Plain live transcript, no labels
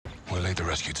lead the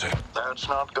rescue team. That's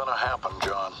not gonna happen,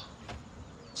 John.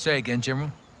 Say again, General.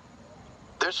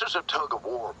 This is a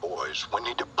tug-of-war, boys. We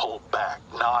need to pull back,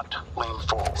 not lean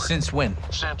forward. Since when?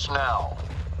 Since now.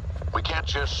 We can't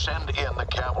just send in the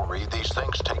cavalry. These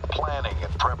things take planning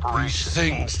and preparation. These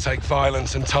things take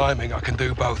violence and timing. I can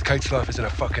do both. Kate's life is in a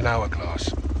fucking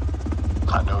hourglass.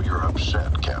 I know you're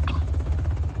upset, Captain.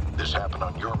 This happened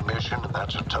on your mission, and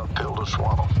that's a tough pill to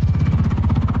swallow.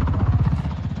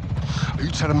 Are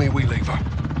you telling me we leave her?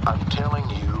 I'm telling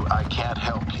you I can't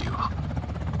help you,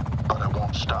 but I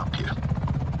won't stop you.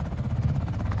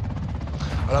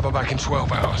 I'll have her back in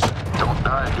 12 hours. Don't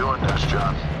die doing this,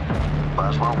 John.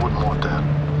 Laswell wouldn't want that.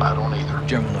 I don't either.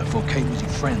 General, I thought Kate was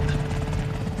your friend.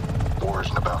 War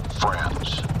isn't about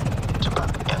friends. It's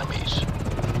about enemies.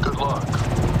 Good luck.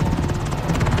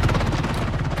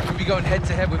 We'll be going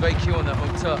head-to-head with AQ on that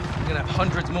motor. We're gonna have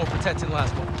hundreds more protecting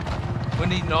Laswell. We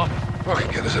need an army.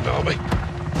 Fucking get us an army.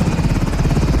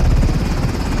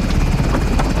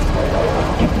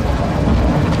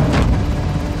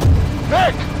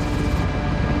 Nick!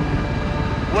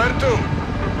 Where to?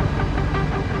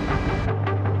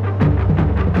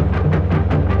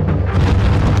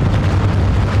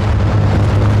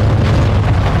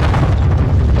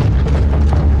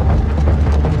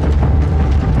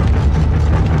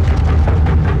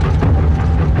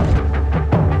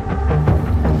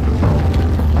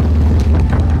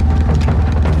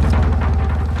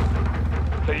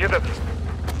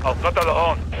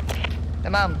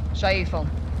 تمام شايفهم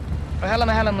وهلا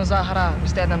ما هلا مظاهرة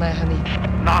مستعدة ما يهني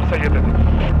نعم سيدتي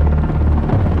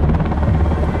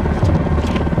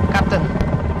Captain,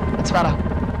 it's Farah.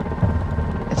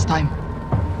 It's time.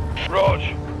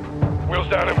 Raj, wheels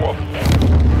down in one.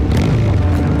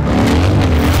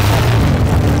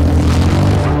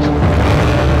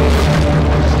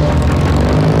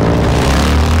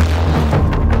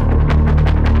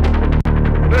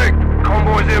 Nick,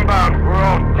 convoy's inbound. We're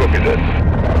on. Look at this.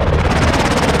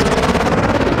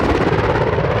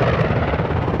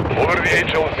 Over the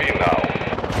HLZ now.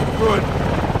 Good.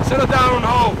 Settle down and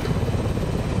hold.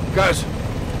 Guys,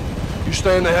 you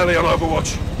stay in the heli on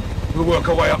Overwatch. We'll work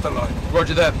our way up the line.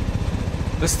 Roger that.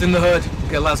 Let's thin the herd.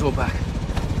 Get Laswell back.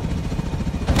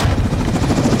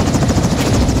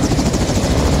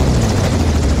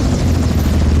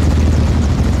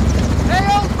 Hey,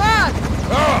 old man!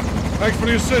 Ah! Thanks for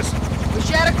the assist. We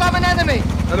share a common enemy.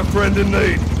 And a friend in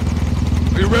need.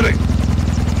 Are you ready?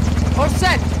 All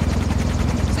set.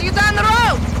 See you down the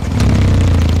road.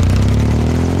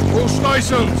 All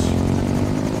stations.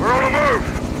 We're on the move.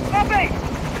 Copy.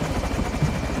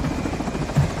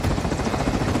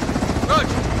 Rog!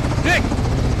 Nick!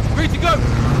 Free to go!